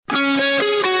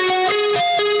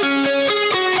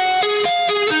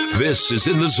This is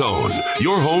In the Zone,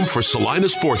 your home for Salina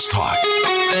Sports Talk.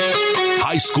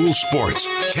 High school sports,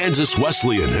 Kansas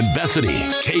Wesleyan and Bethany,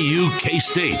 KU,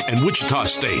 K-State, and Wichita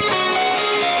State.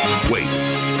 Wait,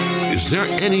 is there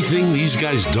anything these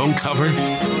guys don't cover?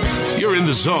 You're in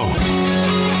the zone.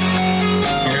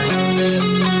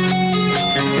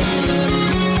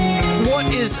 What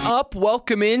is up?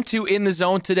 Welcome into In the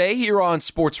Zone today here on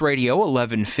Sports Radio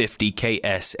 1150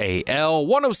 KSAL,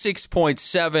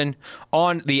 106.7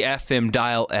 on the FM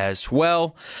dial as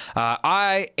well.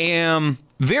 I am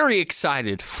very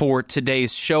excited for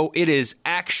today's show. It is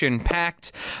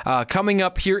action-packed. Coming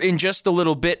up here in just a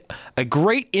little bit, a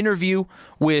great interview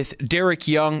with Derek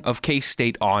Young of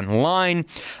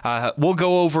K-StateOnline. We'll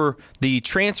go over the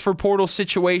transfer portal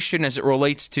situation as it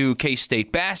relates to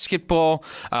K-State basketball,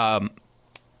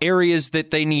 areas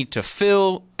that they need to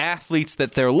fill, athletes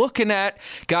that they're looking at,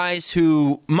 guys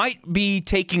who might be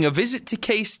taking a visit to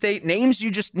K-State, names you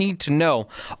just need to know,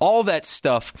 all that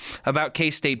stuff about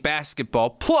K-State basketball.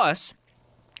 Plus,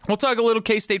 we'll talk a little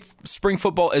K-State spring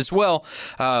football as well.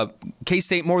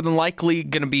 K-State more than likely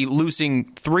going to be losing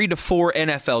 3 to 4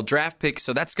 NFL draft picks,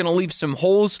 so that's going to leave some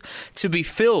holes to be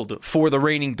filled for the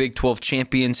reigning Big 12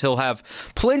 champions. He'll have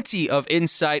plenty of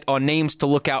insight on names to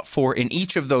look out for in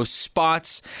each of those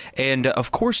spots, and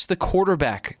of course the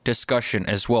quarterback discussion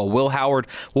as well. Will Howard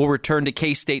will return to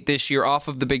K-State this year off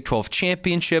of the Big 12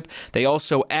 championship. They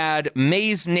also add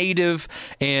Mays native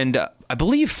and I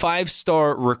believe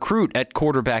 5-star recruit at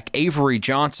quarterback Avery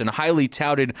Johnson, a highly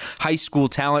touted high school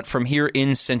talent from here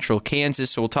in Central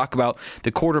Kansas. So we'll talk about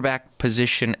the quarterback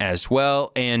position as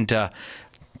well. And if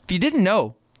you didn't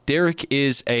know, Derek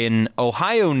is an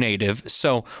Ohio native,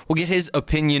 so we'll get his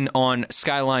opinion on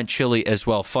Skyline Chili as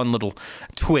well. Fun little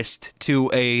twist to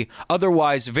a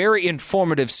otherwise very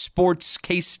informative sports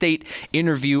K-State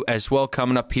interview as well,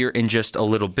 coming up here in just a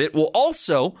little bit. We'll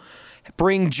also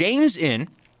bring James in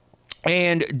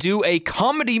and do a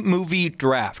comedy movie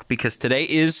draft because today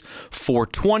is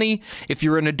 420. If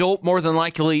you're an adult, more than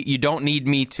likely, you don't need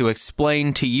me to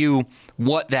explain to you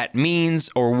what that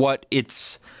means or what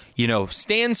it's,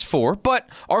 stands for. But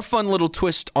our fun little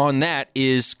twist on that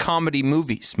is comedy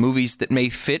movies that may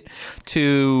fit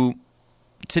to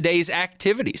today's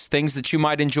activities, things that you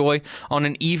might enjoy on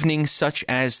an evening such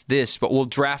as this. But we'll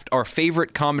draft our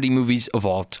favorite comedy movies of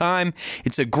all time.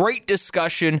 It's a great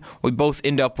discussion. We both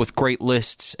end up with great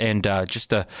lists and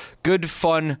just a good,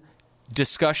 fun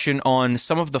discussion on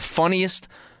some of the funniest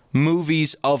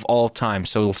movies of all time.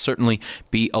 So it'll certainly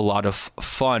be a lot of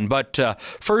fun. But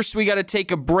first, we got to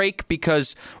take a break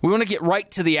because we want to get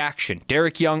right to the action.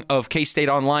 Derek Young of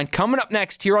K-StateOnline coming up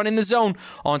next here on In the Zone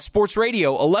on Sports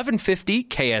Radio 1150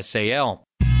 KSAL.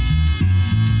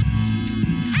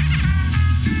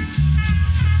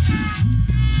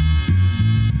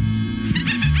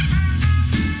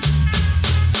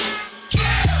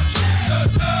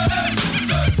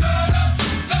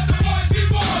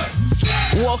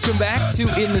 Welcome back to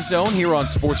In the Zone here on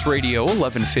Sports Radio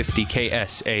 1150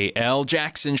 KSAL.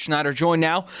 Jackson Schneider joined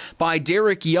now by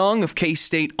Derek Young of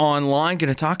K-StateOnline. Going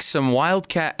to talk some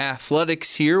Wildcat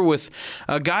athletics here with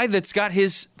a guy that's got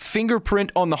his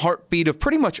fingerprint on the heartbeat of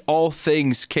pretty much all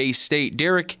things K-State.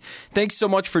 Derek, thanks so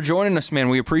much for joining us, man.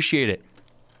 We appreciate it.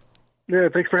 Yeah,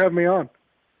 thanks for having me on.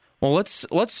 Well,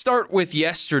 let's start with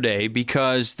yesterday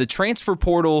because the transfer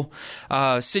portal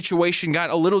situation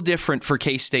got a little different for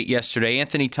K-State yesterday.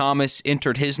 Anthony Thomas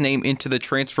entered his name into the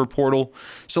transfer portal.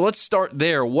 So let's start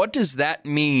there. What does that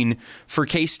mean for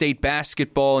K-State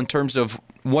basketball in terms of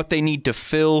what they need to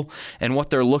fill and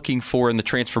what they're looking for in the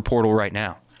transfer portal right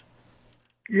now?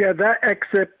 Yeah, that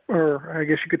exit, or I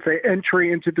guess you could say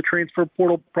entry into the transfer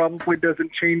portal probably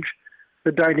doesn't change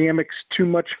the dynamics too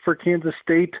much for Kansas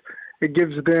State. It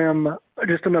gives them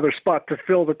just another spot to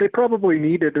fill that they probably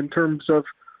needed in terms of,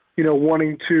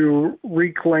 wanting to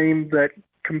reclaim that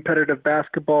competitive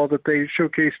basketball that they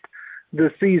showcased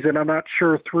this season. I'm not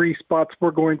sure 3 spots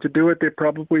were going to do it. They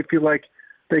probably feel like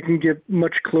they can get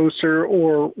much closer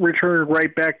or return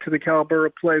right back to the caliber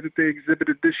of play that they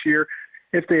exhibited this year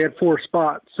if they had 4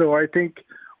 spots. So I think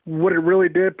what it really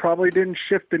did probably didn't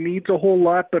shift the needs a whole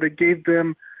lot, but it gave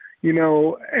them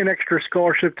an extra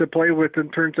scholarship to play with in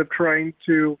terms of trying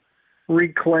to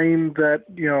reclaim that,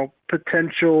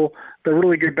 potential, the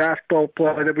really good basketball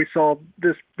play that we saw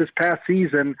this past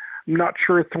season. I'm not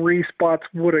sure 3 spots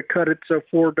would have cut it, so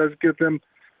 4 does give them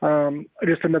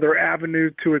just another avenue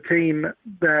to attain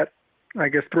that, I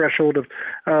guess, threshold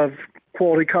of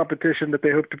quality competition that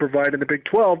they hope to provide in the Big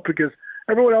 12, because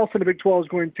everyone else in the Big 12 is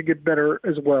going to get better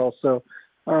as well. So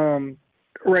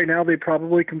right now they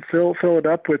probably can fill it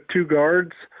up with 2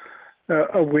 guards,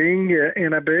 a wing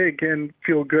and a big, and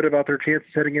feel good about their chances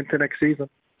heading into next season.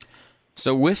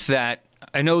 So with that,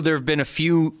 I know there have been a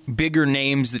few bigger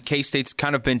names that K-State's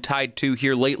kind of been tied to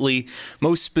here lately,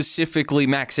 most specifically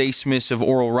Max Asmus of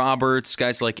Oral Roberts,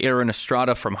 guys like Aaron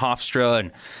Estrada from Hofstra,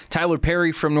 and Tyler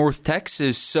Perry from North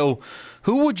Texas. So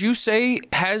who would you say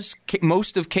has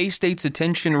most of K-State's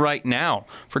attention right now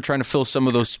for trying to fill some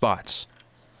of those spots?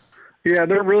 Yeah,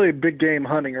 they're really big game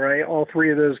hunting, right? All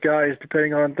three of those guys,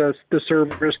 depending on the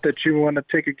service that you want to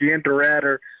take a gander at,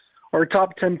 are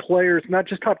top 10 players, not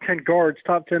just top 10 guards,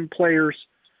 top 10 players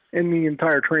in the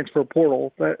entire transfer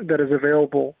portal that is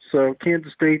available. So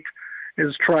Kansas State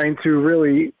is trying to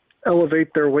really elevate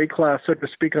their weight class, so to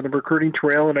speak, on the recruiting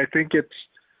trail, and I think it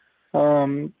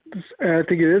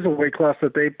is a weight class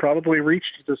that they probably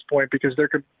reached at this point because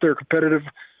they're competitive,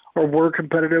 or were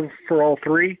competitive for all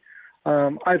three.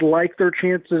 I'd like their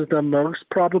chances the most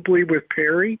probably with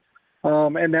Perry.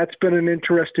 And that's been an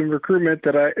interesting recruitment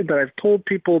that I've told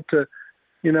people to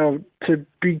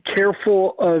be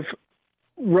careful of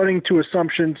running to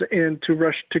assumptions and to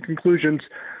rush to conclusions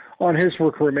on his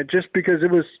recruitment, just because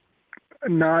it was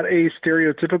not a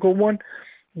stereotypical one.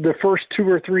 The first 2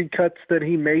 or 3 cuts that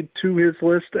he made to his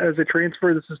list as a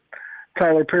transfer, this is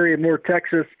Tyler Perry of North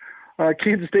Texas,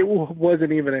 Kansas State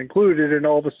wasn't even included, and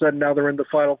all of a sudden now they're in the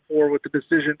Final Four with the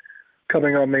decision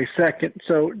coming on May 2nd.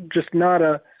 So just not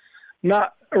a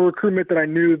recruitment that I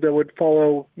knew that would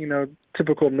follow,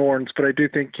 typical norms, but I do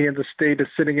think Kansas State is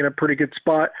sitting in a pretty good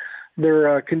spot.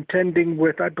 They're contending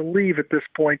with, I believe at this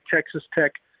point, Texas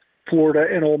Tech, Florida,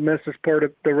 and Ole Miss as part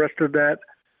of the rest of that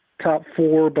top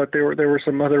 4, but there were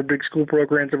some other big school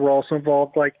programs that were also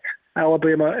involved, like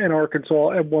Alabama and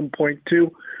Arkansas at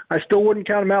 1.2. I still wouldn't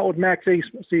count him out with Max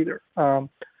Asmus either.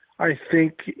 I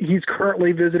think he's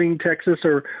currently visiting Texas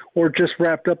or just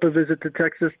wrapped up a visit to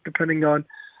Texas, depending on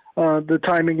the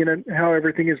timing and how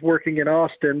everything is working in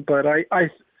Austin. But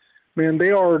man,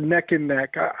 they are neck and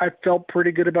neck. I felt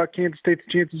pretty good about Kansas State's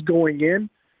chances going in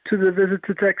to the visit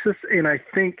to Texas, and I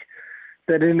think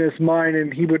that in his mind,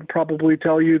 and he would probably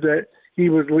tell you that he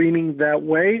was leaning that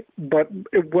way, but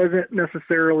it wasn't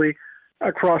necessarily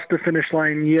across the finish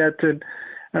line yet. And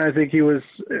I think he was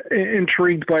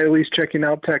intrigued by at least checking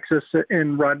out Texas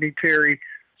and Rodney Terry.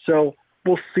 So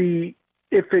we'll see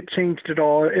if it changed at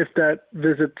all, if that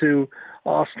visit to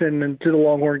Austin and to the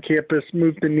Longhorn campus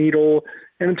moved the needle.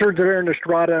 And in terms of Aaron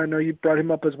Estrada, I know you brought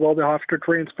him up as well, the Hofstra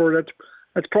transfer.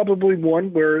 That's probably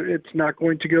one where it's not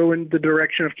going to go in the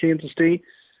direction of Kansas State.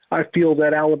 I feel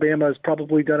that Alabama has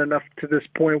probably done enough to this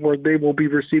point where they will be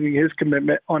receiving his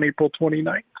commitment on April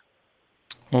 29th.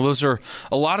 Well, those are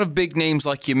a lot of big names,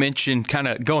 like you mentioned, kind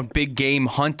of going big game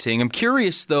hunting. I'm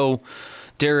curious, though,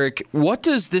 Derek, what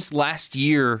does this last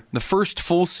year, the first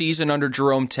full season under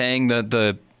Jerome Tang,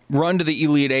 the run to the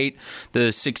Elite Eight,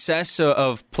 the success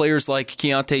of players like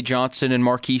Keontae Johnson and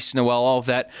Marquise Noel, all of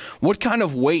that, what kind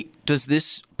of weight does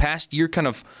this past year kind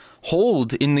of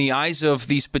hold in the eyes of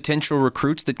these potential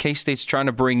recruits that K-State's trying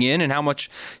to bring in, and how much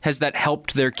has that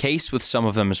helped their case with some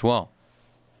of them as well?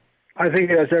 I think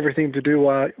it has everything to do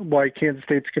why Kansas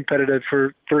State's competitive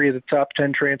for 3 of the top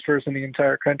 10 transfers in the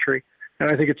entire country. And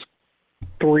I think it's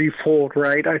threefold,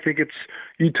 right? I think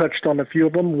you touched on a few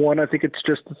of them. One, I think it's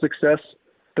just the success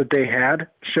that they had,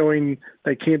 showing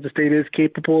that Kansas State is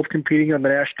capable of competing on the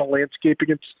national landscape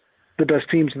against the best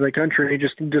teams in the country.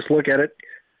 Just look at it.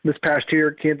 This past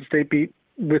year, Kansas State beat,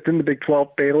 within the Big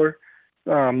 12, Baylor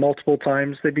multiple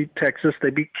times. They beat Texas. They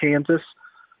beat Kansas.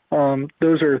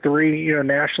 Those are 3,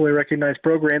 nationally recognized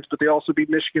programs, but they also beat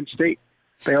Michigan State.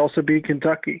 They also beat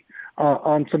Kentucky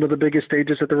on some of the biggest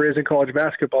stages that there is in college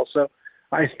basketball. So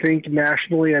I think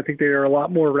nationally, I think they are a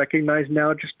lot more recognized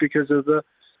now just because of the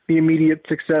immediate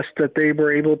success that they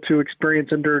were able to experience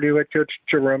under new head coach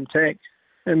Jerome Tang.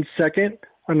 And second,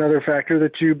 another factor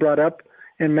that you brought up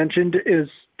and mentioned is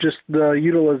just the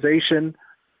utilization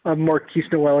of Marquise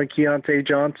Noel and Keontae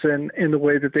Johnson in the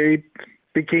way that they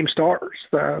became stars.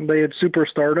 They had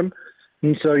superstardom,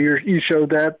 and so you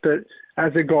showed that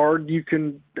as a guard you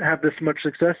can have this much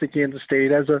success at Kansas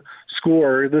State. As a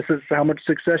scorer, this is how much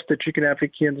success that you can have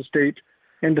at Kansas State.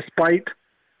 And despite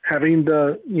having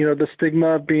the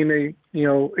stigma of being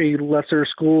a lesser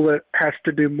school that has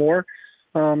to do more,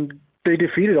 they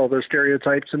defeated all those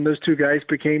stereotypes, and those 2 guys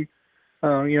became two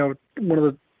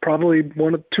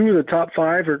of the top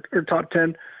 5 or top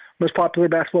 10 most popular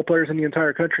basketball players in the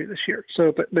entire country this year.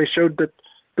 So they showed that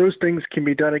those things can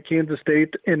be done at Kansas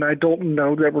State, and I don't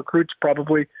know that recruits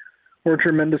probably were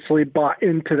tremendously bought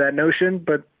into that notion,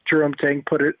 but Jerome Tang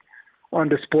put it on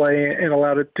display and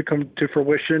allowed it to come to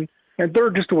fruition. And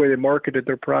they're just the way they marketed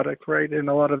their product, right? And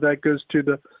a lot of that goes to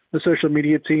the the social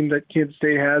media team that Kansas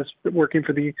State has working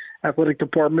for the athletic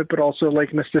department, but also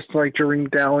like an assistant like Jeremy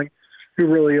Dowling, who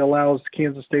really allows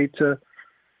Kansas State to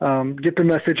get the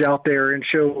message out there and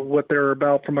show what they're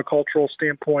about from a cultural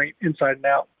standpoint, inside and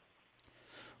out.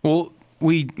 Well,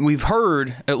 we've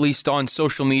heard, at least on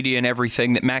social media and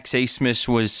everything, that Max Abmas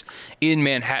was in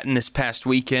Manhattan this past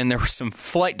weekend. There were some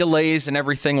flight delays and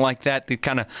everything like that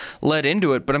kind of led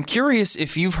into it. But I'm curious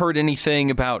if you've heard anything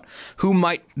about who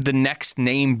might the next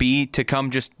name be to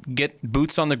come just get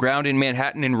boots on the ground in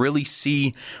Manhattan and really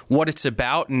see what it's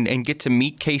about and get to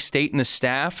meet K-State and the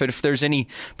staff, and if there's any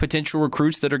potential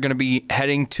recruits that are going to be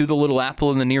heading to the Little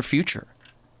Apple in the near future.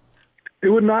 It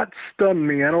would not stun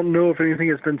me. I don't know if anything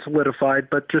has been solidified,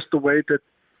 but just the way that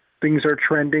things are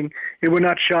trending, it would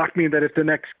not shock me that if the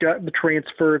next the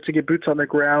transfer to get boots on the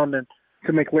ground and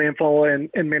to make landfall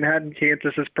in Manhattan,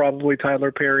 Kansas, is probably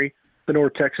Tyler Perry, the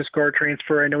North Texas guard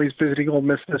transfer. I know he's visiting Ole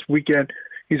Miss this weekend.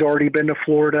 He's already been to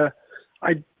Florida.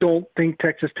 I don't think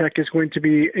Texas Tech is going to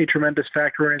be a tremendous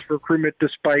factor in his recruitment,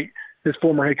 despite his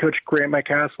former head coach, Grant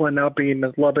McCaslin, now being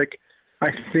in Lubbock. I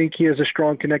think he has a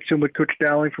strong connection with Coach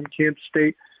Dowling from Kansas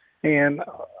State, and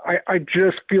I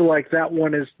just feel like that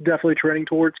one is definitely trending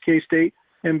towards K-State,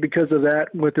 and because of that,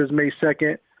 with his May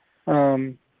 2nd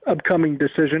upcoming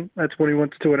decision, that's when he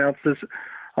wants to announce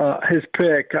his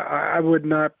pick. I would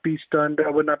not be stunned.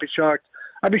 I would not be shocked.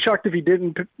 I'd be shocked if he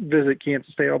didn't visit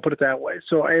Kansas State, I'll put it that way.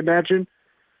 So I imagine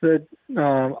that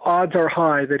odds are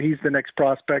high that he's the next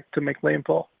prospect to make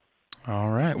landfall. All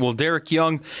right. Well, Derek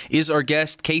Young is our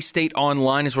guest.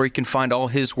 K-StateOnline is where you can find all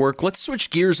his work. Let's switch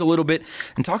gears a little bit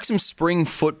and talk some spring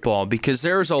football, because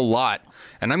there's a lot,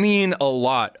 and I mean a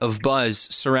lot, of buzz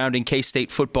surrounding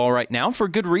K-State football right now, for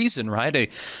good reason, right? A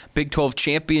Big 12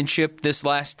 championship this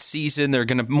last season. They're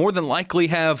going to more than likely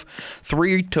have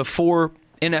 3 to 4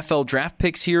 NFL draft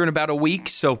picks here in about a week.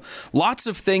 So lots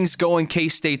of things going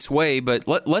K-State's way, but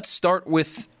let's start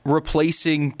with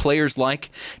replacing players like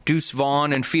Deuce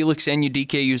Vaughn and Felix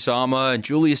Anudike-Uzomah and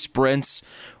Julius Brents.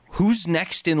 Who's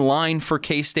next in line for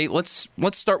K-State? Let's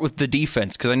start with the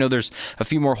defense, because I know there's a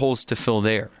few more holes to fill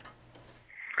there.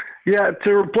 Yeah,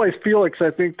 to replace Felix, I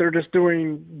think they're just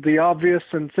doing the obvious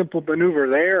and simple maneuver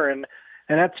there, and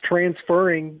that's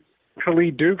transferring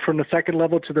Khalid Duke from the second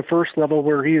level to the first level,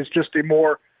 where he is just a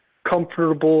more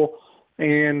comfortable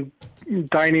and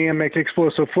dynamic,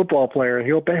 explosive football player.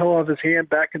 He'll have his hand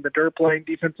back in the dirt playing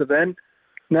defensive end.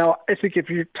 Now, I think if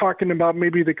you're talking about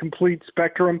maybe the complete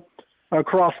spectrum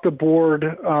across the board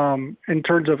in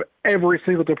terms of every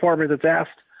single department that's asked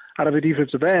out of a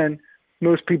defensive end,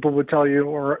 most people would tell you,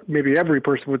 or maybe every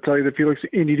person would tell you, that Felix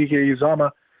Anudike-Uzomah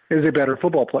is a better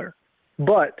football player.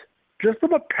 But just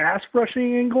from a pass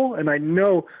rushing angle, and I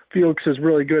know Felix is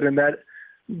really good in that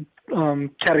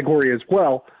category as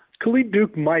well, Khalid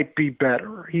Duke might be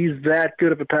better. He's that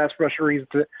good of a pass rusher.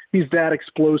 He's that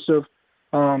explosive.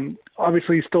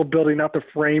 Obviously, he's still building out the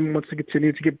frame, wants to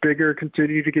continue to get bigger,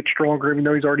 continue to get stronger, even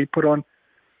though he's already put on,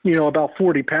 about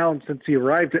 40 pounds since he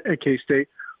arrived at K-State.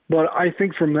 But I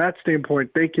think from that standpoint,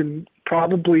 they can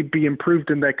probably be improved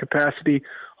in that capacity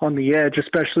on the edge,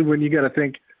 especially when you got to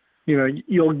think,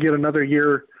 you'll get another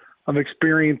year of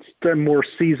experience and more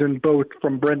seasoned, both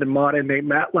from Brendan Mott and Nate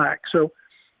Matlack. So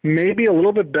maybe a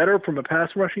little bit better from a pass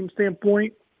rushing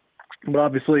standpoint, but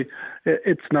obviously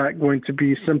it's not going to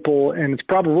be simple, and it's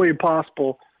probably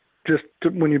impossible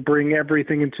when you bring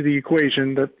everything into the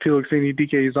equation that Felix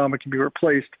Anudike-Uzomah can be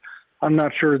replaced. I'm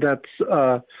not sure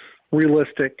that's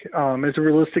realistic. Is it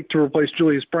realistic to replace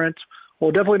Julius Brent?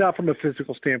 Well, definitely not from a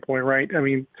physical standpoint, right? I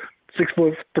mean,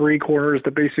 6'3" corners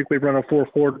that basically run a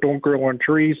 4.4 don't grow on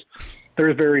trees.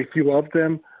 There's very few of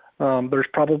them. There's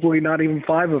probably not even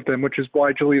 5 of them, which is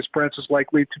why Julius Brents is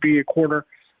likely to be a corner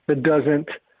that doesn't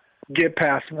get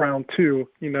past round 2,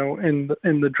 in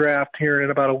the draft here in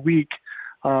about a week.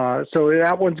 So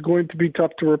that one's going to be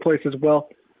tough to replace as well.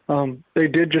 They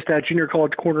did just add junior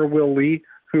college corner Will Lee,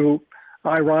 who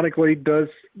ironically does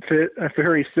fit a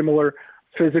very similar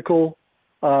physical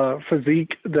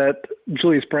physique that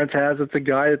Julius Brents has. It's a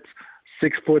guy that's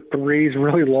 6'3", he's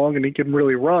really long, and he can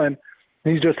really run.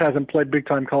 He just hasn't played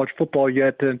big-time college football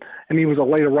yet, and he was a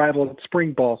late arrival at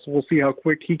spring ball, so we'll see how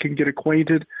quick he can get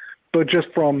acquainted. But just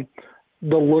from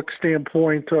the look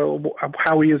standpoint,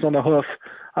 how he is on the hoof,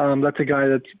 that's a guy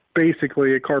that's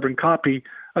basically a carbon copy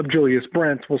of Julius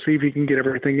Brents. We'll see if he can get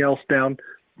everything else down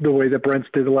the way that Brents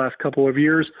did the last couple of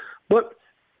years. But,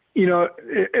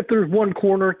 if there's one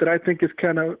corner that I think is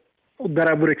that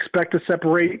I would expect to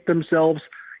separate themselves,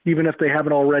 even if they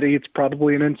haven't already, it's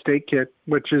probably an in-state kid,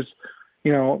 which is,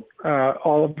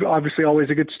 obviously always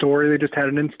a good story. They just had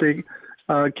an in-state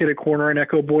kid at corner, and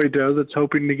Echo Boydo, that's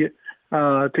hoping to get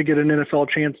to get an NFL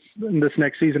chance in this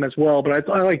next season as well. But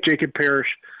I like Jacob Parrish.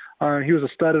 He was a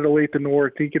stud at Olathe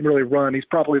North. He can really run. He's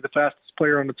probably the fastest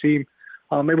player on the team.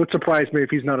 It would surprise me if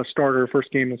he's not a starter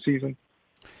first game of the season.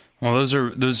 Well,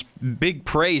 those big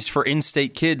praise for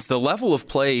in-state kids. The level of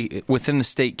play within the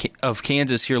state of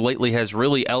Kansas here lately has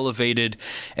really elevated.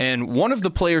 And one of the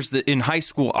players that in high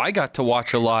school I got to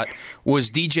watch a lot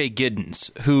was DJ Giddens,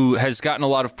 who has gotten a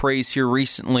lot of praise here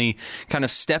recently, kind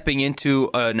of stepping into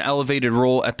an elevated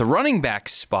role at the running back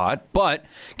spot. But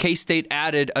K-State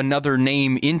added another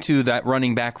name into that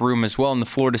running back room as well in the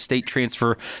Florida State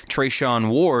transfer,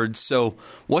 Trayshawn Ward. So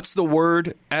what's the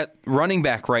word at running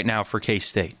back right now for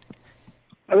K-State?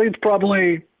 I think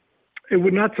it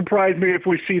would not surprise me if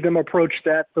we see them approach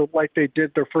that like they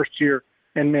did their first year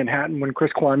in Manhattan when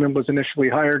Chris Kleiman was initially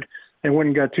hired. They went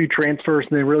and got two transfers,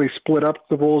 and they really split up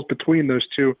the roles between those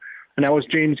two. And that was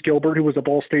James Gilbert, who was a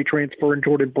Ball State transfer, and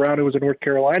Jordan Brown, who was a North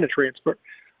Carolina transfer.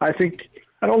 I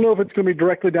don't know if it's going to be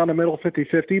directly down the middle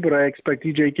 50-50, but I expect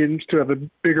DJ Giddens to have a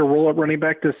bigger role at running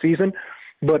back this season.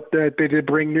 But they did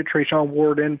bring Trayshawn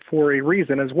Ward in for a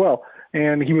reason as well.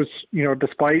 And he was,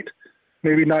 despite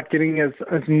maybe not getting as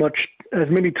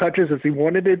many touches as he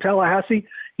wanted in Tallahassee,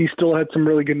 he still had some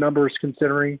really good numbers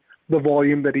considering the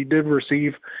volume that he did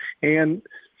receive. And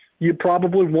you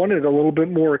probably wanted a little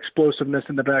bit more explosiveness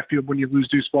in the backfield when you lose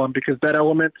Deuce Vaughn, because that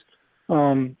element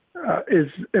is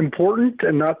important.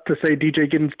 And not to say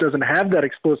DJ Giddens doesn't have that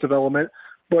explosive element,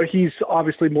 but he's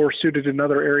obviously more suited in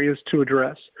other areas to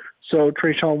address. So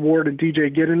Trayshawn Ward and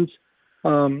DJ Giddens,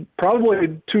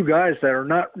 probably two guys that are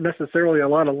not necessarily a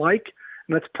lot alike,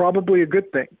 and that's probably a good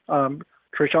thing.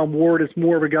 Trayshawn Ward is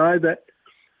more of a guy that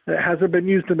hasn't been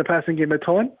used in the passing game a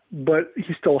ton, but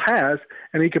he still has,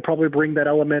 and he could probably bring that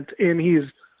element in. He's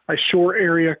a short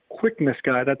area quickness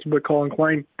guy. That's what Colin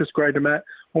Klein described him at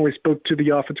when we spoke to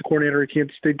the offensive coordinator at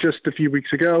Kansas State just a few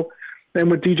weeks ago.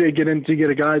 And with DJ Giddens, you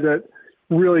get a guy that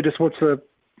really just wants to,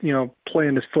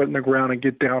 plant his foot in the ground and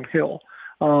get downhill.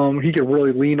 He can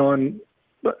really lean on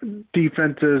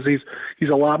defenses. He's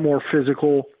a lot more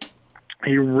physical.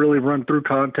 He really run through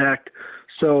contact.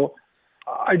 So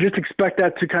I just expect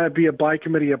that to kind of be a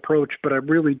by-committee approach, but I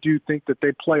really do think that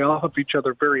they play off of each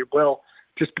other very well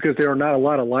just because they are not a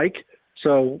lot alike.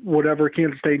 So whatever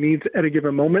Kansas State needs at a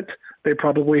given moment, they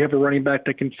probably have a running back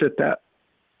that can fit that.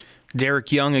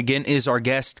 Derek Young, again, is our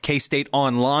guest.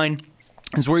 K-StateOnline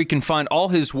is where you can find all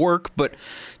his work. But,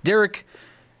 Derek,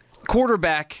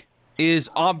 quarterback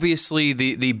is obviously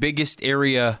the biggest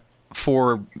area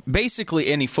for basically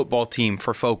any football team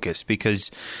for focus, because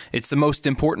it's the most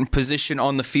important position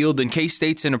on the field, and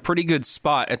K-State's in a pretty good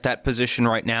spot at that position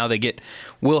right now. They get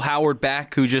Will Howard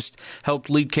back, who just helped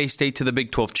lead K-State to the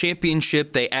Big 12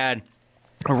 championship. They add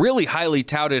a really highly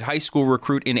touted high school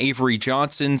recruit in Avery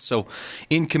Johnson. So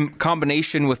in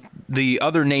combination with the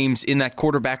other names in that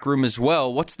quarterback room as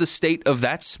well, what's the state of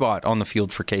that spot on the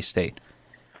field for K-State?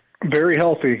 Very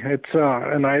healthy. It's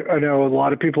and I know a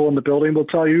lot of people in the building will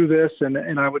tell you this,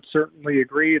 and I would certainly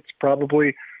agree. It's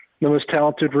probably the most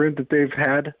talented room that they've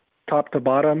had top to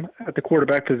bottom at the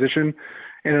quarterback position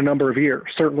in a number of years,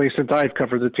 certainly since I've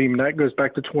covered the team. And that goes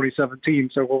back to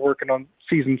 2017. So we're working on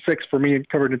season 6 for me and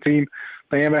covering the team.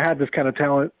 They haven't had this kind of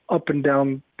talent up and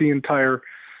down the entire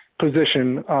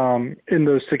position in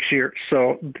those 6 years.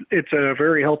 So it's a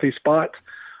very healthy spot.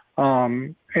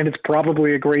 And it's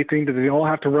probably a great thing that they don't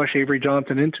have to rush Avery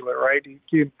Johnson into it, right?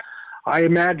 I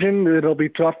imagine that it'll be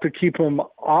tough to keep him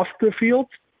off the field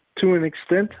to an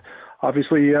extent.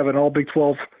 Obviously, you have an all Big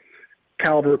 12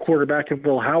 caliber quarterback in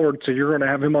Will Howard, so you're going to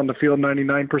have him on the field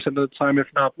 99% of the time, if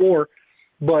not more.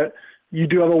 But you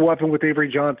do have a weapon with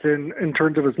Avery Johnson in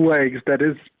terms of his legs that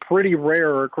is pretty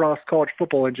rare across college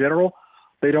football in general.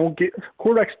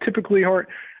 Quarterbacks typically aren't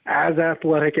as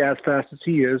athletic, as fast as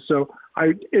he is. So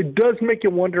it does make you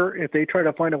wonder if they try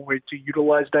to find a way to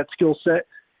utilize that skill set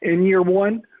in year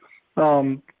one.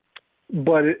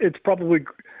 But it's probably,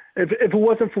 if it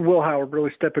wasn't for Will Howard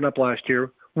really stepping up last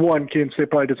year, one, Kansas State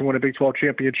probably doesn't win a Big 12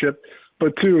 championship.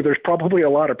 But two, there's probably a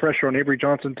lot of pressure on Avery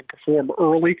Johnson to perform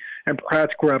early and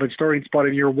perhaps grab a starting spot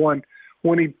in year one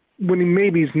when he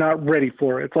maybe is not ready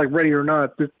for it. It's like ready or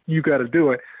not, you got to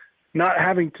do it. Not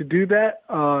having to do that,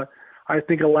 I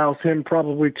think allows him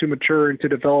probably to mature and to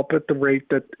develop at the rate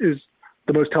that is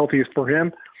the most healthiest for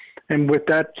him. And with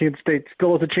that, Kansas State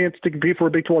still has a chance to compete for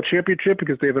a Big 12 championship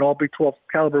because they have an all Big 12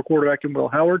 caliber quarterback in Will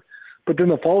Howard. But then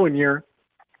the following year,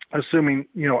 assuming,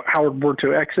 Howard were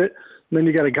to exit, then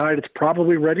you got a guy that's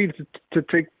probably ready to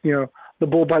take, the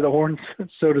bull by the horns,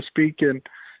 so to speak, and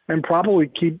probably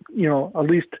keep, at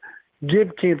least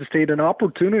give Kansas State an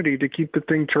opportunity to keep the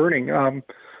thing turning.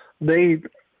 They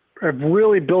have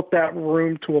really built that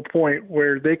room to a point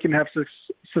where they can have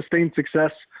sustained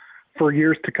success for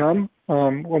years to come.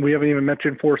 When we haven't even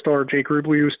mentioned four-star Jake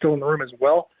Rubley, who's still in the room as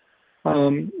well,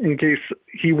 in case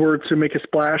he were to make a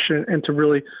splash and to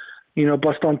really,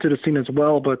 bust onto the scene as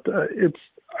well. But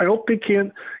I hope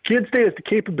Kansas State has the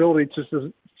capability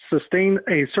to sustain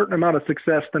a certain amount of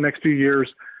success the next few years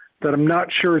that I'm not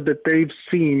sure that they've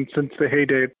seen since the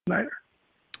heyday of Snyder.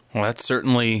 Well, that's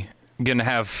certainly going to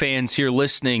have fans here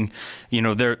listening,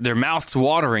 their mouths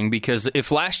watering, because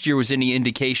if last year was any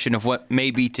indication of what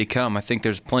may be to come, I think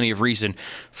there's plenty of reason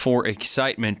for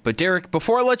excitement. But Derek,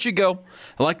 before I let you go,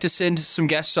 I like to send some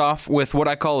guests off with what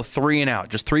I call a 3 and out.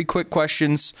 Just 3 quick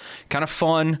questions, kind of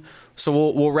fun. So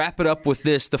we'll wrap it up with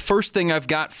this. The first thing I've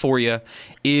got for you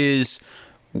is,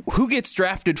 who gets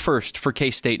drafted first for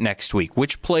K-State next week?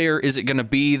 Which player is it going to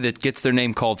be that gets their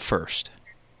name called first?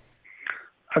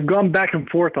 I've gone back and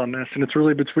forth on this, and it's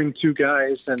really between 2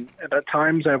 guys. And at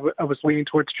times I was leaning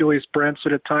towards Julius Brents,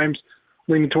 and at times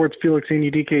leaning towards Felix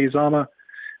Anudike-Uzomah.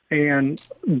 And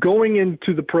going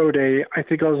into the pro day, I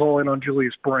think I was all in on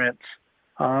Julius Brents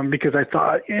because I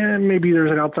thought, maybe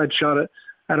there's an outside shot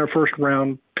at our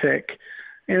first-round pick.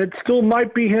 And it still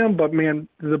might be him, but, man,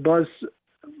 the buzz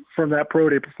from that pro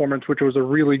day performance, which was a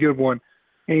really good one,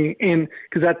 and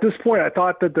because at this point I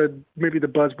thought that maybe the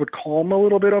buzz would calm a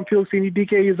little bit on Felix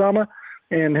Anudike-Uzomah,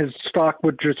 and his stock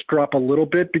would just drop a little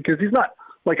bit because he's not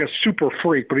like a super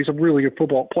freak, but he's a really good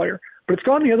football player. But it's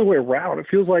gone the other way around. It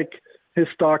feels like his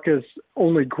stock has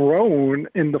only grown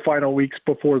in the final weeks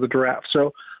before the draft.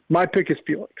 So my pick is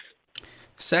Felix.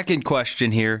 Second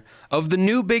question here. Of the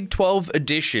new Big 12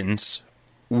 additions,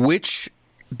 which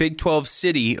Big 12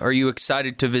 city are you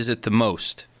excited to visit the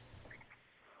most?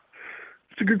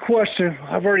 It's a good question.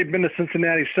 I've already been to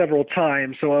Cincinnati several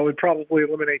times, so I would probably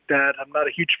eliminate that. I'm not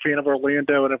a huge fan of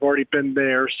Orlando, and I've already been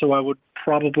there, so I would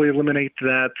probably eliminate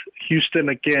that. Houston,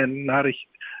 again,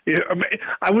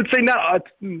 I would say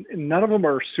none of them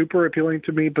are super appealing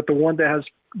to me, but the one that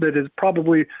is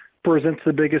probably presents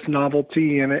the biggest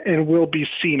novelty and will be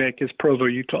scenic is Provo,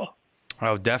 Utah.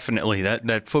 Oh, definitely.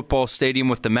 That football stadium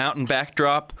with the mountain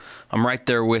backdrop, I'm right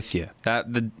there with you. That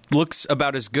looks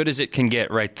about as good as it can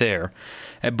get right there.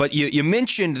 But you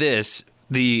mentioned this,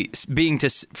 being to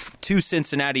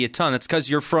Cincinnati a ton. That's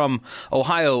because you're from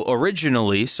Ohio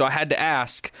originally, so I had to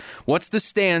ask, what's the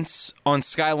stance on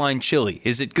Skyline Chili?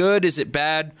 Is it good? Is it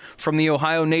bad? From the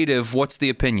Ohio native, what's the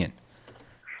opinion?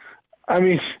 I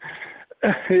mean,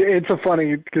 it's a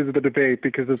funny because of the debate,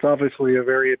 because it's obviously a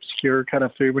very obscure kind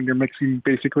of food when you're mixing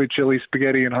basically chili,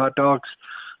 spaghetti, and hot dogs.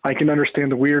 I can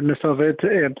understand the weirdness of it.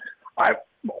 And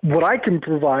what I can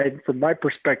provide from my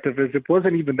perspective is it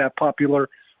wasn't even that popular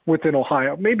within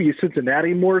Ohio. Maybe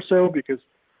Cincinnati more so, because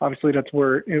obviously that's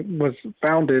where it was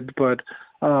founded. But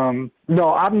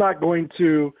no, I'm not going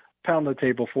to pound the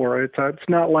table for it. It's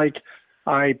not like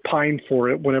I pine for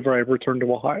it whenever I return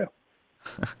to Ohio.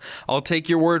 I'll take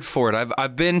your word for it.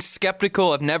 I've been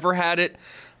skeptical. I've never had it.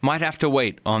 Might have to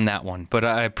wait on that one. But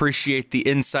I appreciate the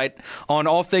insight on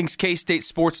all things K-State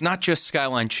sports, not just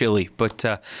Skyline Chili. But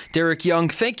Derek Young,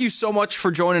 thank you so much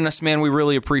for joining us, man. We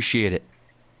really appreciate it.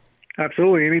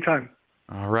 Absolutely. Anytime.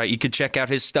 All right. You can check out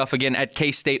his stuff again at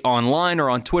K-StateOnline or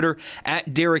on Twitter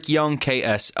at Derek Young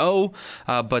KSO.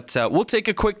 But we'll take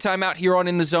a quick time out here on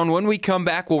In the Zone. When we come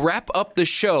back, we'll wrap up the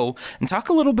show and talk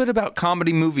a little bit about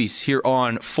comedy movies here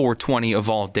on 420 of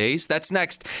all days. That's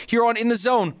next here on In the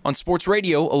Zone on Sports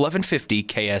Radio 1150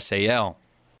 KSAL.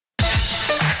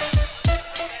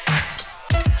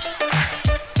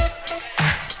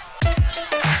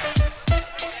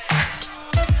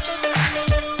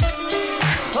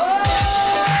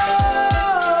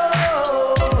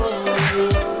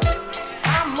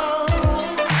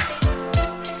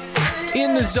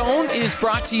 Zone is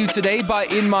brought to you today by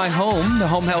In My Home, the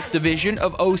home health division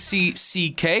of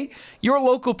OCCK, your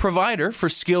local provider for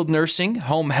skilled nursing,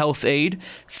 home health aid,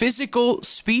 physical,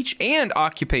 speech, and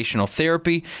occupational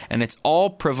therapy, and it's all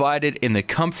provided in the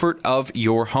comfort of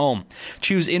your home.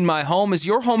 Choose In My Home as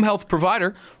your home health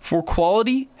provider for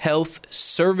quality health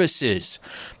services.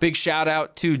 Big shout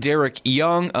out to Derek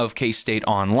Young of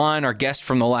K-StateOnline, our guest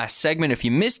from the last segment. If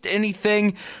you missed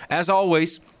anything, as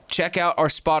always, check out our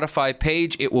Spotify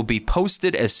page. It will be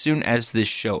posted as soon as this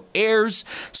show airs.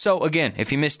 So again,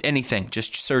 if you missed anything,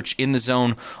 just search In the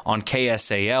Zone on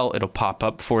KSAL. It'll pop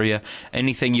up for you.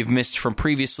 Anything you've missed from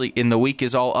previously in the week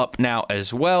is all up now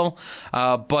as well.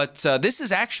 But this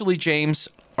is actually, James,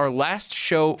 our last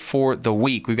show for the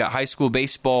week. We've got high school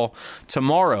baseball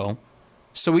tomorrow.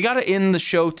 So we got to end the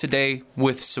show today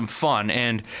with some fun.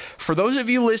 And for those of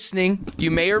you listening, you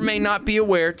may or may not be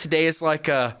aware, today is like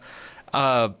a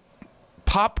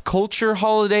pop culture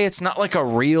holiday. It's not like a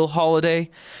real holiday,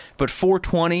 but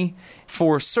 420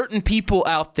 for certain people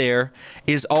out there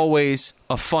is always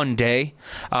a fun day.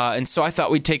 And so I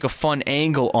thought we'd take a fun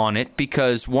angle on it,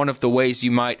 because one of the ways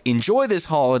you might enjoy this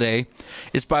holiday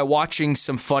is by watching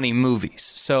some funny movies.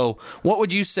 So what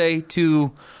would you say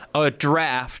to a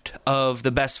draft of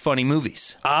the best funny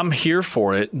movies? I'm here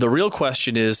for it. The real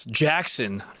question is,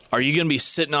 Jackson, are you going to be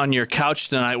sitting on your couch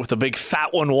tonight with a big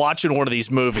fat one watching one of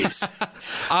these movies?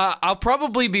 I'll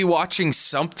probably be watching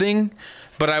something,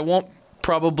 but I won't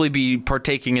probably be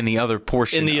partaking in the other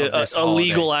portion of this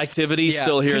illegal activity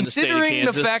still here in the state of Kansas. Considering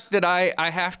the fact that I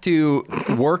have to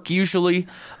work usually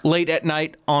late at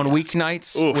night on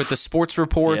weeknights with the sports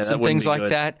reports and things like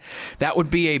that, that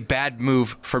would be a bad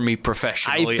move for me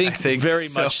professionally. I think very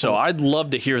much so. I'd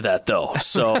love to hear that, though.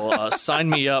 So sign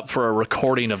me up for a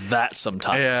recording of that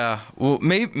sometime. Yeah. Well,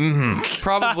 maybe,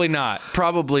 probably not.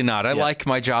 Probably not. I like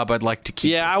my job. I'd like to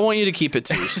keep it. I want you to keep it,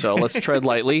 too. So let's tread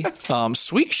lightly.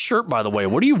 Sweet shirt, by the way.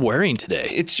 What are you wearing today?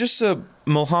 It's just a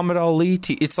Muhammad Ali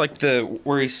tee. It's like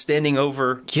where he's standing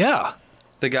over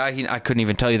the guy. I couldn't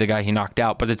even tell you the guy he knocked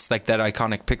out, but it's like that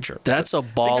iconic picture. That's a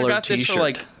baller I got t-shirt. This for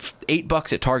like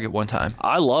 $8 at Target one time.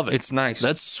 I love it. It's nice.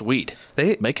 That's sweet.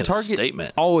 Making Target a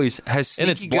statement. Always has sneaky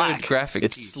and it's black. Good graphic.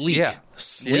 It's tees.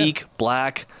 sleek,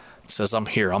 black. Says I'm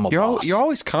here. I'm a boss. You're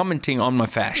always commenting on my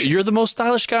fashion. You're the most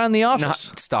stylish guy in the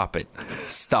office. Stop it.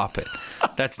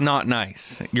 That's not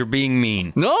nice. You're being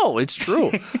mean. No, it's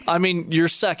true. I mean, you're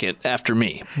second after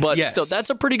me, but still, that's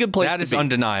a pretty good place to be. That is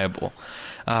undeniable.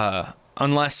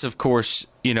 Unless, of course,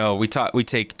 we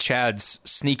take Chad's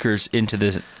sneakers into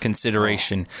the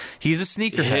consideration. He's a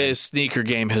sneakerhead. His sneaker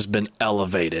game has been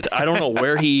elevated. I don't know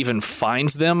where he even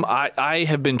finds them. I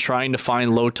have been trying to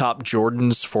find low-top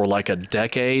Jordans for like a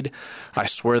decade. I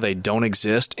swear they don't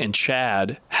exist, and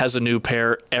Chad has a new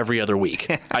pair every other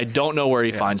week. I don't know where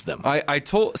he finds them.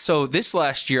 So this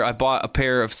last year, I bought a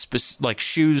pair of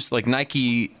shoes, like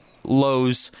Nike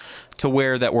lows to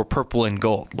wear that were purple and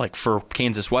gold, like for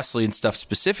Kansas Wesleyan stuff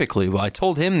specifically. Well, I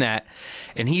told him that,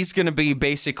 and he's going to be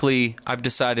basically, I've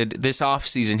decided this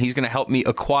offseason, he's going to help me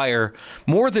acquire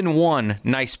more than one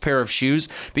nice pair of shoes,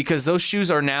 because those shoes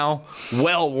are now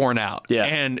well worn out. Yeah.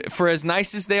 And for as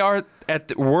nice as they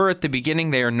were at the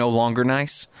beginning, they are no longer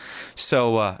nice.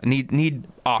 So need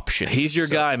options. He's your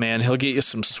guy, man. He'll get you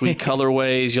some sweet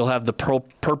colorways. You'll have the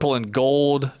purple and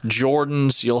gold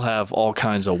Jordans. You'll have all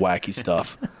kinds of wacky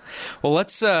stuff. Well,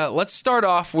 let's start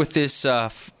off with this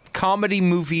comedy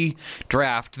movie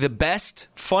draft. The best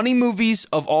funny movies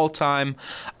of all time.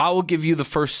 I will give you the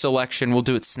first selection. We'll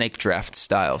do it snake draft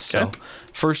style. So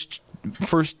first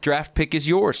draft pick is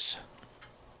yours.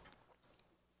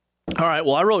 All right.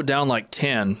 Well, I wrote down like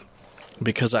 10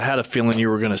 because I had a feeling you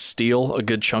were going to steal a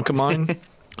good chunk of mine.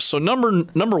 So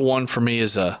number one for me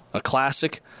is a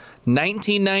classic,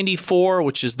 1994,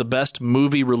 which is the best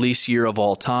movie release year of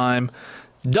all time.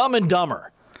 Dumb and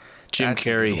Dumber. Jim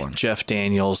Carrey, Jeff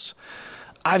Daniels.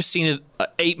 I've seen it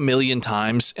 8 million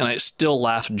times, and I still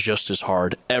laugh just as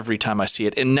hard every time I see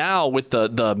it. And now with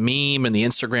the meme and the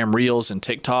Instagram Reels and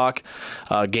TikTok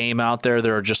game out there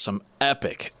are just some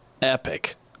epic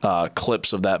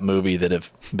clips of that movie that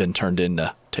have been turned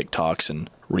into TikToks and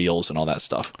Reels and all that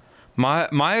stuff.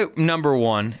 My number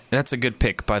one, that's a good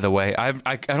pick, by the way. I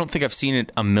don't think I've seen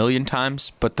it a million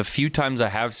times, but the few times I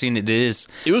have seen it,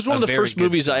 it was one of the first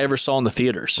movies I ever saw in the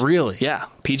theaters. Really? Yeah.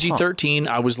 PG-13.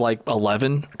 I was like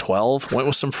 11, 12. Went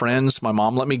with some friends. My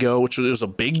mom let me go, which was a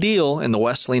big deal in the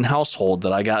Wesleyan household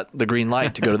that I got the green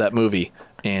light to go to that movie.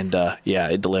 And,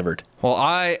 it delivered. Well,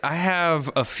 I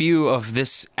have a few of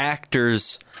this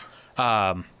actor's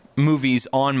movies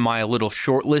on my little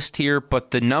short list here,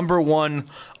 but the number one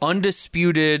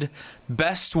undisputed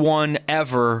best one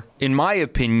ever, in my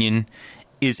opinion,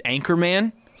 is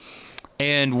Anchorman.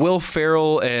 And Will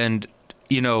Ferrell and,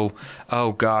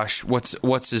 oh gosh,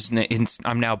 what's his name?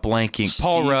 I'm now blanking.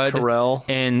 Paul Rudd. Carell.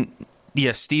 And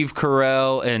Steve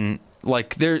Carell. And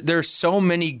like there's so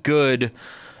many good,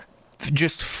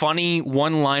 just funny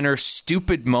one-liner,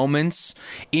 stupid moments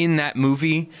in that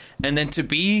movie, and then to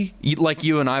be like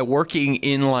you and I working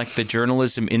in like the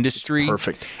journalism industry, it's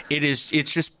perfect.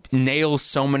 It's just nails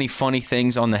so many funny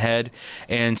things on the head,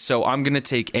 and so I'm gonna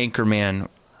take Anchorman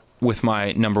with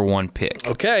my number one pick.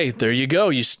 Okay, there you go.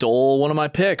 You stole one of my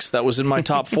picks. That was in my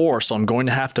top 4, so I'm going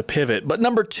to have to pivot. But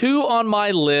number 2 on my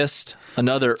list,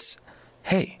 another.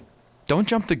 Hey, don't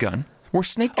jump the gun. We're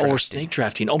snake drafting. Oh, we're snake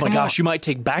drafting. Oh, my gosh. You might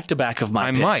take back-to-back of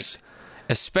my picks. I might.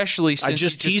 Especially since I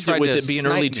just teased it with it being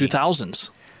early 2000s.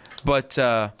 But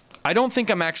I don't think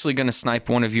I'm actually going to snipe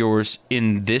one of yours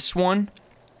in this one.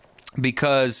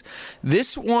 because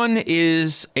this one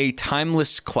is a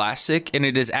timeless classic, and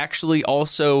it is actually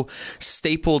also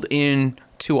stapled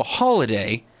into a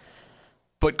holiday.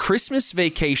 But Christmas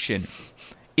Vacation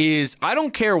is, I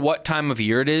don't care what time of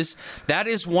year it is, that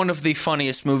is one of the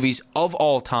funniest movies of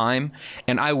all time,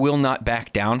 and I will not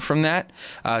back down from that.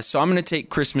 So I'm going to take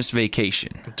Christmas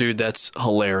Vacation. Dude, that's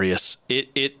hilarious.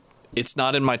 It's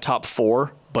not in my top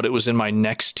 4, but it was in my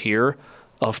next tier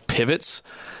of pivots,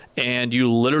 and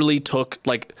you literally took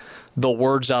like the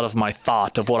words out of my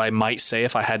thought of what I might say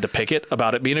if I had to pick it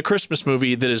about it being a Christmas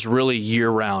movie that is really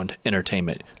year-round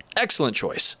entertainment. Excellent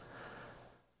choice.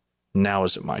 Now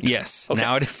is it my turn? Yes. Okay.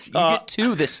 Now it is. You get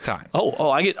 2 this time.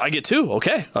 I get 2.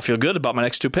 Okay. I feel good about my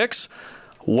next 2 picks.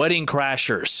 Wedding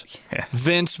Crashers. Yeah.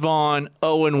 Vince Vaughn,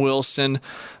 Owen Wilson.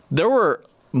 There were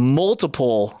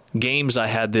multiple games I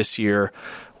had this year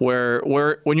where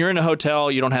when you're in a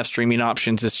hotel, you don't have streaming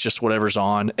options. It's just whatever's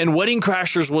on. And Wedding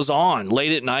Crashers was on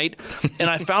late at night. And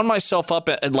I found myself up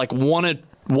at like 1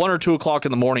 or 2 o'clock in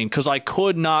the morning because I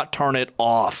could not turn it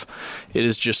off. It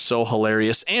is just so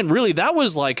hilarious. And really, that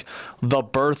was like the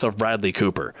birth of Bradley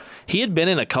Cooper. He had been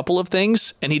in a couple of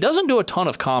things, and he doesn't do a ton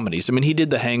of comedies. I mean, he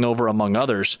did The Hangover, among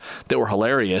others, that were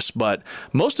hilarious, but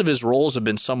most of his roles have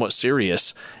been somewhat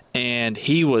serious. And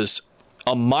he was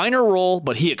a minor role,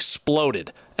 but he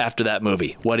exploded after that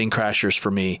movie. Wedding Crashers, for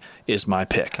me, is my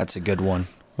pick. That's a good one.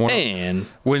 And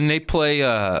when they play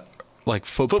like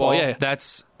football, yeah.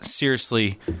 that's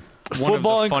seriously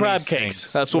football and crab funniest cakes.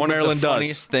 Things. That's what Maryland does. One of the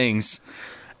funniest things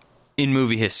in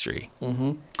movie history.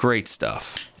 Mm-hmm. Great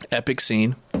stuff. Epic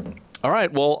scene. All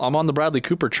right, well, I'm on the Bradley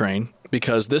Cooper train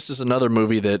because this is another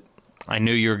movie that I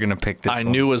knew you were going to pick this one. I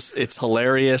knew it's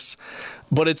hilarious,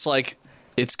 but it's like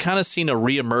it's kind of seen a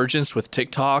reemergence with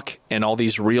TikTok and all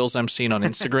these reels I'm seeing on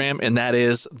Instagram, and that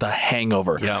is The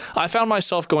Hangover. Yep. I found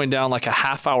myself going down like a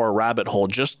half-hour rabbit hole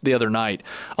just the other night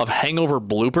of hangover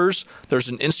bloopers. There's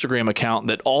an Instagram account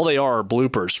that all they are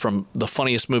bloopers from the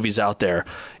funniest movies out there,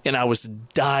 and I was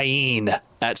dying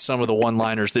at some of the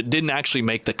one-liners that didn't actually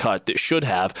make the cut that should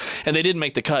have, and they didn't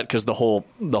make the cut because the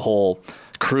whole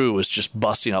crew was just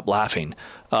busting up laughing.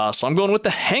 So I'm going with The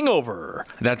Hangover.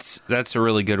 That's a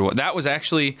really good one. That was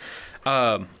actually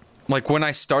like when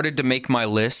I started to make my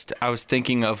list, I was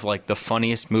thinking of like the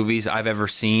funniest movies I've ever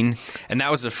seen, and that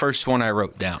was the first one I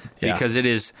wrote down because it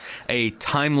is a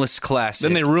timeless classic.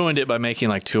 Then they ruined it by making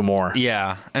like 2 more.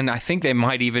 Yeah, and I think they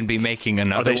might even be making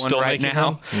another one right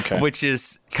now, which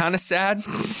is kind of sad,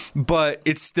 but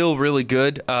it's still really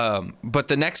good. But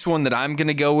the next one that I'm going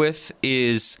to go with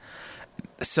is,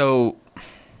 so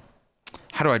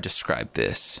how do I describe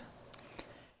this?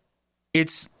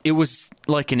 It was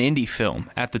like an indie film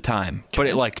at the time, but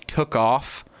it like took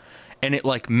off and it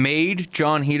like made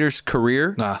John Heater's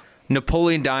career.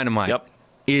 Napoleon Dynamite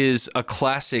is a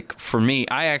classic for me.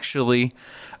 I actually,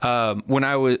 when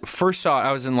I first saw it,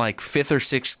 I was in like 5th or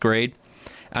 6th grade.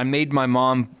 I made my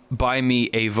mom buy me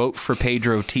a Vote for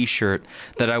Pedro t-shirt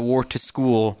that I wore to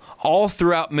school all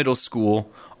throughout middle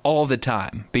school, all the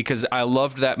time, because I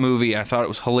loved that movie. I thought it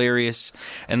was hilarious.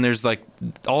 And there's like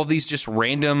all these just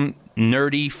random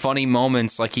nerdy funny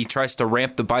moments, like he tries to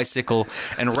ramp the bicycle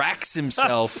and racks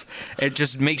himself. It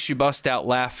just makes you bust out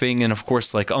laughing. And of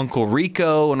course, like Uncle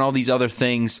Rico and all these other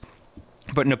things.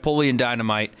 But Napoleon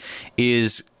Dynamite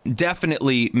is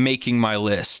definitely making my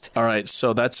list. All right,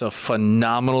 so that's a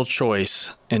phenomenal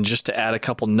choice. And just to add a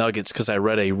couple nuggets, because I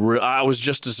read I was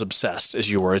just as obsessed as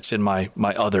you were. It's in my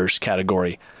others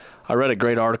category. I read a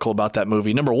great article about that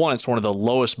movie. Number one, it's one of the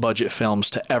lowest budget films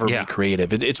to ever be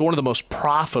creative. It's one of the most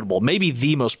profitable, maybe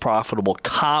the most profitable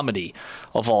comedy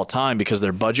of all time because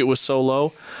their budget was so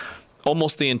low.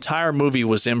 Almost the entire movie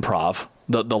was improv.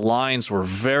 The lines were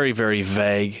very, very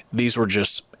vague. These were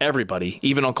just everybody,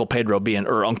 even Uncle Pedro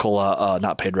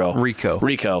not Pedro.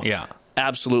 Rico. Yeah.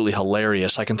 Absolutely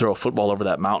hilarious. I can throw a football over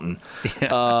that mountain.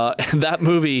 Yeah. That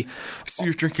movie. So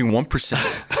you're drinking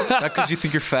 1%. That because you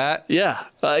think you're fat? Yeah.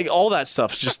 All that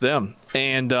stuff's just them.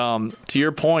 And to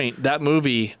your point, that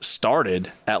movie started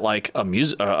at like a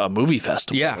movie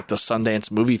festival. Yeah. Like the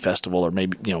Sundance Movie Festival or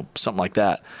maybe, something like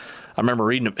that. I remember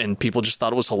reading it, and people just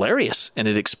thought it was hilarious, and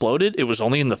it exploded. It was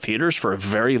only in the theaters for a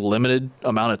very limited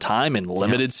amount of time in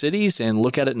limited cities, and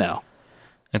look at it now.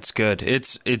 It's good.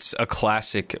 It's a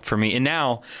classic for me. And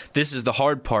now this is the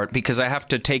hard part because I have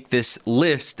to take this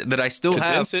list that I still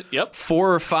have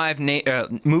 4 or 5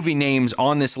 movie names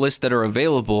on this list that are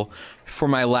available for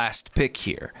my last pick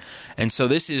here. And so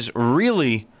this is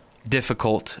really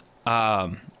difficult,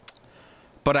 but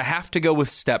I have to go with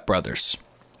Step Brothers.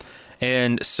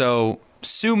 And so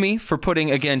sue me for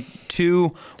putting, again,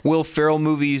 2 Will Ferrell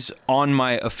movies on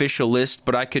my official list,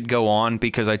 but I could go on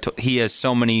because he has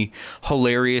so many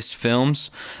hilarious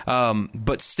films.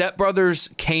 But Step Brothers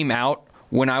came out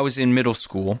when I was in middle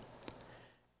school,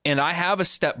 and I have a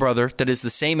stepbrother that is the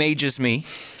same age as me.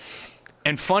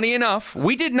 And funny enough,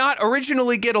 we did not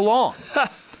originally get along.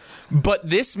 But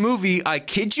this movie, I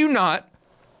kid you not,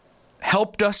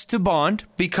 helped us to bond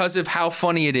because of how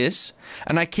funny it is.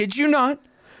 And I kid you not,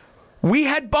 we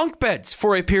had bunk beds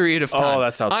for a period of time. Oh,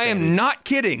 that's outstanding. I am not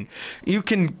kidding. You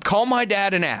can call my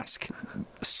dad and ask.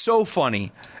 So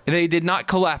funny. They did not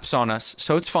collapse on us,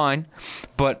 so it's fine.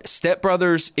 But Step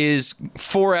Brothers is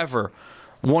forever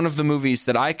one of the movies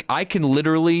that I can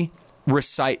literally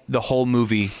recite the whole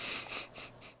movie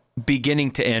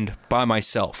beginning to end by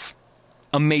myself.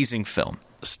 Amazing film.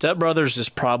 Step Brothers is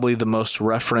probably the most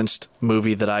referenced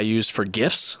movie that I use for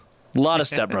GIFs. A lot of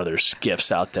Step Brothers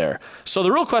GIFs out there. So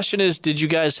the real question is, did you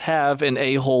guys have an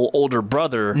a-hole older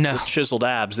brother with chiseled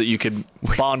abs that you could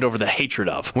bond over the hatred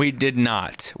of? We did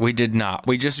not. We did not.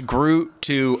 We just grew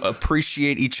to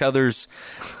appreciate each other's,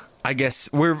 I guess,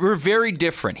 we're very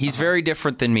different. He's very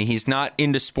different than me. He's not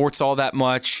into sports all that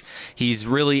much. He's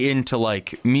really into,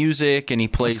 like, music, and he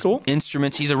plays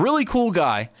instruments. He's a really cool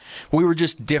guy. We were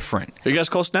just different. Are you guys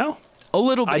close now? A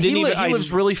little bit. He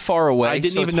lives really far away. I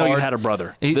didn't even know you had a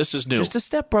brother. This is new. Just a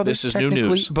stepbrother. This is new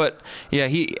news. But yeah,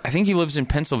 I think he lives in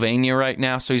Pennsylvania right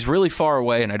now, so he's really far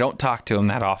away, and I don't talk to him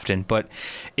that often. But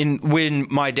when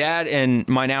my dad and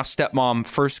my now stepmom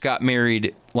first got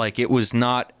married, like, it was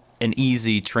not an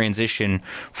easy transition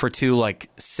for 2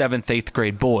 like 7th, 8th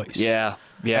grade boys. Yeah.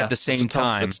 At the same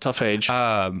time, it's a tough age.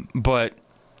 But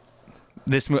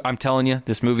I'm telling you,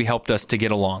 this movie helped us to get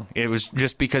along. It was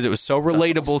just because it was so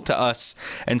relatable to us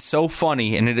and so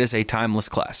funny, and it is a timeless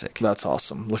classic. That's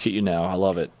awesome. Look at you now. I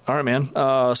love it. All right, man.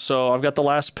 So I've got the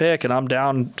last pick, and I'm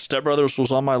down. Step Brothers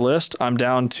was on my list. I'm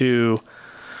down to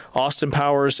Austin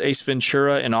Powers, Ace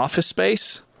Ventura, and Office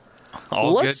Space.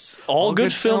 All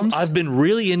good films. I've been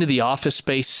really into the Office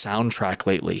Space soundtrack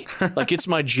lately. Like, it's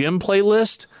my gym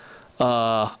playlist.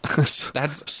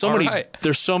 That's so many. Right.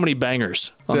 There's so many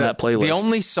bangers on that playlist. The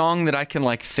only song that I can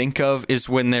think of is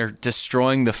when they're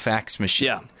destroying the fax machine.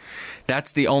 Yeah,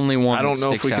 that's the only one. I don't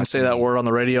know if we can say that word on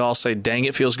the radio. I'll say, "Dang,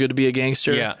 it feels good to be a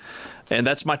gangster." Yeah. And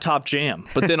that's my top jam.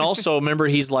 But then also, remember,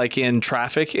 he's like in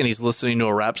traffic and he's listening to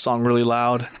a rap song really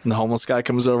loud, and the homeless guy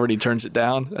comes over and he turns it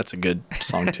down. That's a good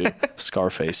song too.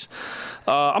 Scarface.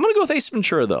 I'm going to go with Ace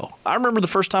Ventura, though. I remember the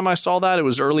first time I saw that, it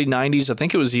was early 90s. I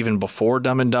think it was even before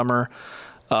Dumb and Dumber.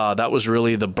 That was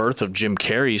really the birth of Jim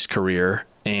Carrey's career.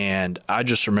 And I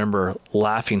just remember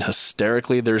laughing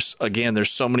hysterically. There's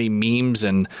so many memes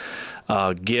and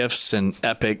GIFs and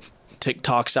epic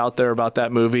TikToks out there about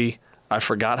that movie. I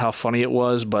forgot how funny it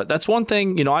was, but that's one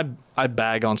thing, I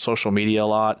bag on social media a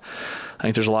lot. I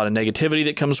think there's a lot of negativity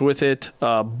that comes with it.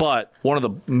 But one of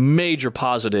the major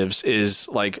positives is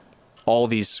like all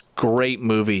these great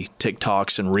movie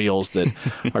TikToks and reels that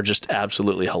are just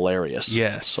absolutely hilarious.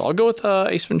 Yes. So I'll go with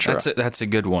Ace Ventura. That's a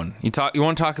good one. You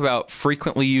want to talk about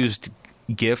frequently used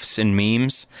GIFs and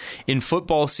memes in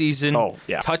football season? Oh,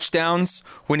 yeah. Touchdowns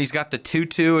when he's got the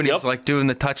tutu and he's like doing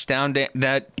the touchdown.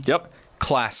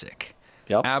 Classic.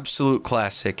 Yep. Absolute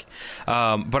classic.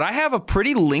 But I have a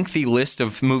pretty lengthy list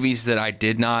of movies that I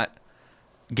did not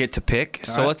get to pick.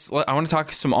 I want to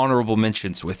talk some honorable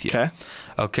mentions with you.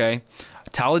 Okay.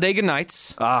 Talladega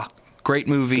Nights. Great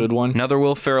movie. Good one. Another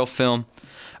Will Ferrell film.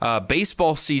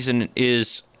 Baseball season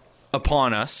is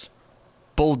upon us.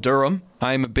 Bull Durham.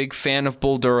 I am a big fan of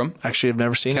Bull Durham. Actually, I've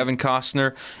never seen Kevin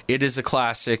Costner. It is a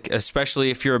classic, especially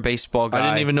if you're a baseball guy. I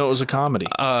didn't even know it was a comedy.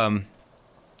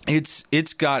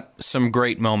 It's got some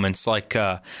great moments.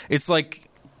 It's like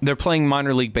they're playing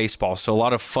minor league baseball, so a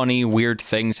lot of funny, weird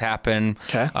things happen.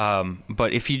 Okay.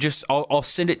 But if you I'll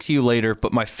send it to you later.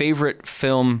 But my favorite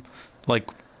film,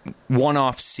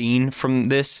 one-off scene from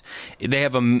this, they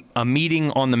have a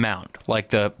meeting on the mound. Like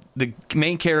the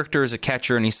main character is a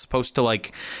catcher, and he's supposed to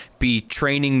be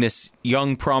training this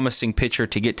young, promising pitcher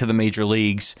to get to the major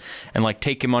leagues and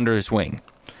take him under his wing.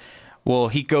 Well,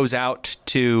 he goes out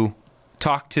to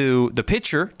talk to the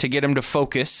pitcher to get him to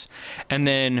focus, and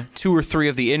then 2 or 3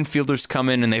 of the infielders come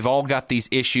in, and they've all got these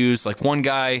issues. Like, one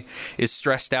guy is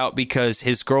stressed out because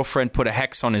his girlfriend put a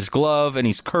hex on his glove and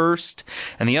he's cursed,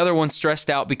 and the other one's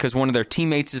stressed out because one of their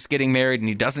teammates is getting married and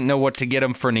he doesn't know what to get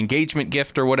him for an engagement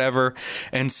gift or whatever.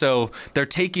 And so they're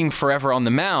taking forever on the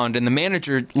mound, and the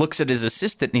manager looks at his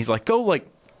assistant and he's like, go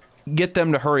get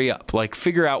them to hurry up,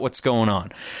 figure out what's going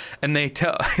on. And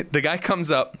the guy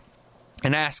comes up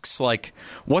and asks,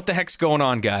 what the heck's going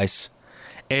on, guys?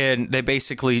 And they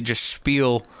basically just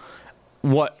spiel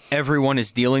what everyone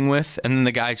is dealing with. And then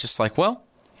the guy's just like, well,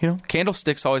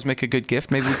 candlesticks always make a good gift.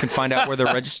 Maybe we can find out where they're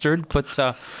registered. But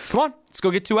come on, let's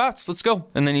go get 2 outs. Let's go.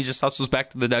 And then he just hustles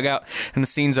back to the dugout, and the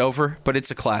scene's over. But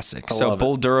it's a classic. So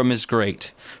Bull Durham is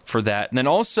great for that. And then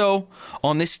also,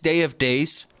 on this day of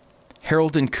days,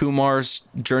 Harold and Kumar's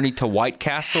Journey to White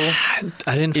Castle.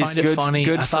 I didn't find it funny.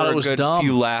 Good I thought it was dumb.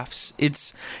 Few laughs.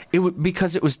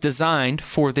 Because it was designed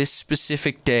for this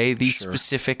specific day, these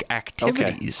specific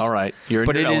activities. Okay. All right. You're in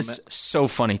your element. It is so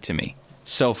funny to me.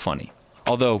 So funny.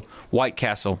 Although White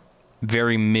Castle,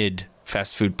 very mid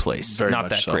fast food place. Very Not much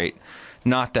that so. great.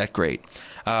 Not that great.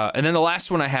 And then the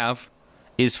last one I have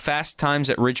is Fast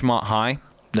Times at Ridgemont High.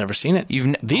 Never seen it.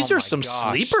 These are some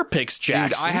sleeper picks,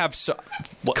 Jackson. Dude, I have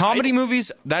comedy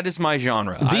movies. That is my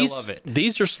genre. I love it.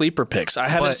 These are sleeper picks. I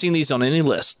haven't seen these on any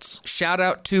lists. Shout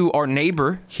out to our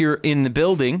neighbor here in the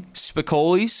building,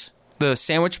 Spicoli's, the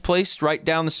sandwich place right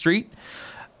down the street.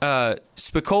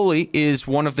 Spicoli is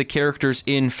one of the characters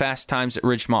in Fast Times at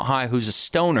Ridgemont High, who's a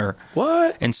stoner.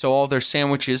 What? And so all their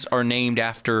sandwiches are named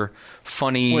after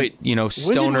funny,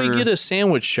 stoner. When did we get a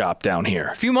sandwich shop down here?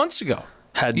 A few months ago.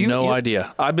 Had no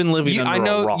idea. I've been living under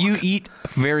a rock. I know you eat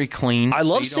very clean. I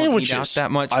love sandwiches. Don't eat out that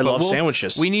much. I love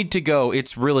sandwiches. We need to go.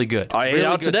 It's really good. I ate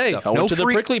out today. Stuff. I went to the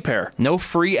Prickly Pear. No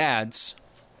free ads,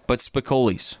 but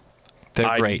Spicoli's.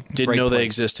 They're great. I didn't great know place. they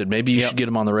existed. Maybe you should get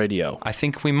them on the radio. I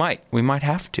think we might. We might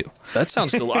have to. That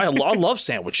sounds I love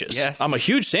sandwiches. Yes. I'm a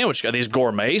huge sandwich guy. These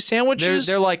gourmet sandwiches.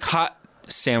 They're like hot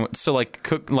sandwich. So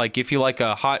like if you like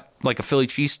a Philly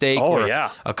cheesesteak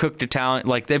a cooked Italian,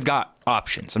 like they've got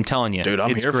options. I'm telling you. Dude,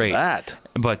 I'm it's here great. for that.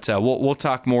 But we'll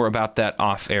talk more about that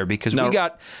off air because we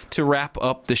got to wrap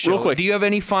up the show. Real quick. Do you have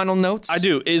any final notes? I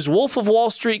do. Is Wolf of Wall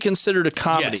Street considered a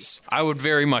comedy? Yes, I would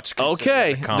very much consider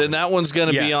it a comedy. Then that one's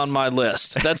going to be on my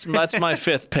list. That's my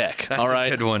fifth pick. That's all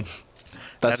right? a good one.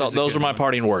 Those are my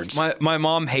parting words. My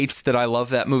mom hates that I love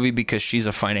that movie because she's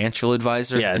a financial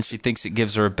advisor and she thinks it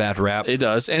gives her a bad rap. It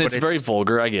does, and it's very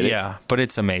vulgar. I get it. Yeah, but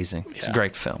it's amazing. It's a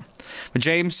great film. But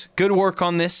James, good work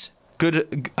on this.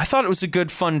 I thought it was a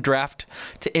good, fun draft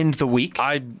to end the week.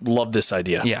 I love this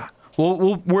idea. Yeah.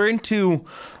 Well, we're into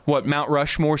Mount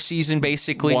Rushmore season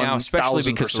basically now, especially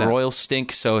because the Royals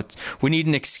stink. So we need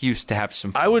an excuse to have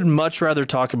some fun. I would much rather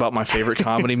talk about my favorite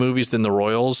comedy movies than the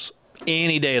Royals.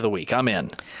 Any day of the week, I'm in.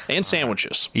 And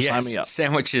sandwiches. Yes, sign me up.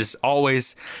 Sandwiches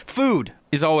always. Food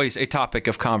is always a topic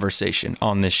of conversation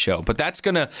on this show. But that's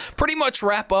going to pretty much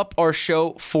wrap up our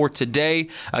show for today.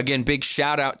 Again, big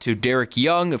shout out to Derek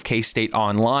Young of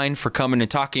K-StateOnline for coming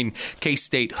and talking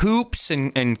K-State hoops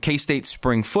and K-State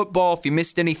spring football. If you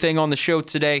missed anything on the show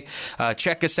today,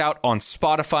 check us out on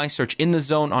Spotify. Search In the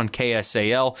Zone on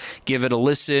KSAL. Give it a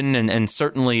listen and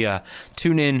certainly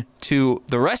tune in to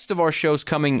the rest of our shows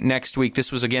coming next week.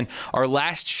 This was, again, our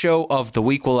last show of the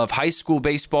week. We'll have high school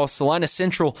baseball, Salina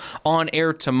Central on air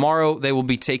tomorrow. They will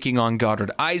be taking on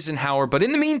Goddard Eisenhower. But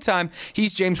in the meantime,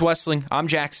 he's James Wessling. I'm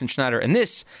Jackson Schneider, and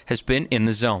this has been In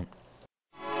the Zone.